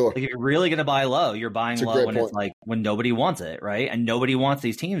 Sure. Like if you're really going to buy low, you're buying low when it's like when nobody wants it, right? And nobody wants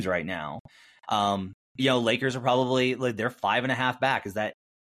these teams right now. Lakers are probably like they're 5.5 back. Is that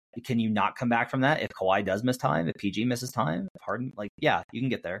can you not come back from that if Kawhi does miss time, if PG misses time, if Harden, you can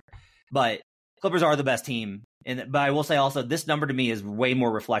get there. But Clippers are the best team. But I will say also this number to me is way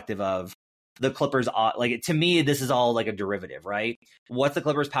more reflective of the Clippers. To me, this is all like a derivative, right? What's the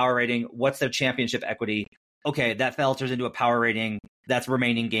Clippers power rating? What's their championship equity? Okay, that filters into a power rating. That's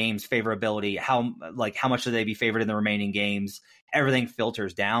remaining games, favorability. How much do they be favored in the remaining games? Everything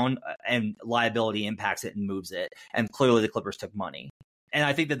filters down, and liability impacts it and moves it. And clearly, the Clippers took money, and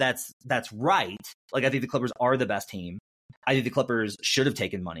I think that's right. Like I think the Clippers are the best team. I think the Clippers should have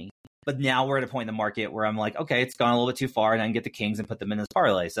taken money, but now we're at a point in the market where I'm like, okay, it's gone a little bit too far, and I can get the Kings and put them in this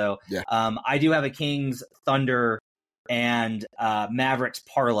parlay. So, I do have a Kings, Thunder, and Mavericks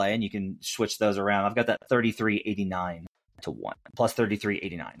parlay, and you can switch those around. I've got that 33.89 to 1 plus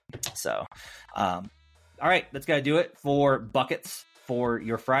 33.89. So, all right, that's got to do it for buckets for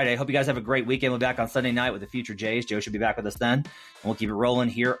your Friday. Hope you guys have a great weekend. We'll be back on Sunday night with the future Jays. Joe should be back with us then, and we'll keep it rolling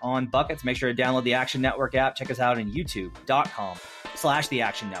here on Buckets. Make sure to download the Action Network app. Check us out on youtube.com/the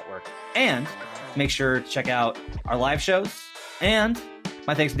Action Network, and make sure to check out our live shows. And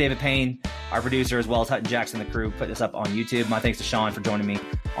my thanks to David Payne, our producer, as well as Hutton Jackson, the crew, put this up on YouTube. My thanks to Sean for joining me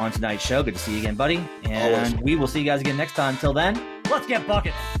on tonight's show. Good to see you again, buddy. And we will see you guys again next time. Till then, let's get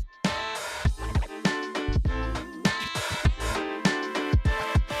buckets.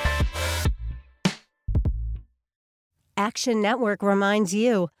 Action Network reminds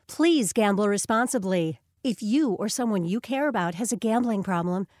you, please gamble responsibly. If you or someone you care about has a gambling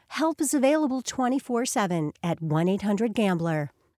problem, help is available 24/7 at 1-800-GAMBLER.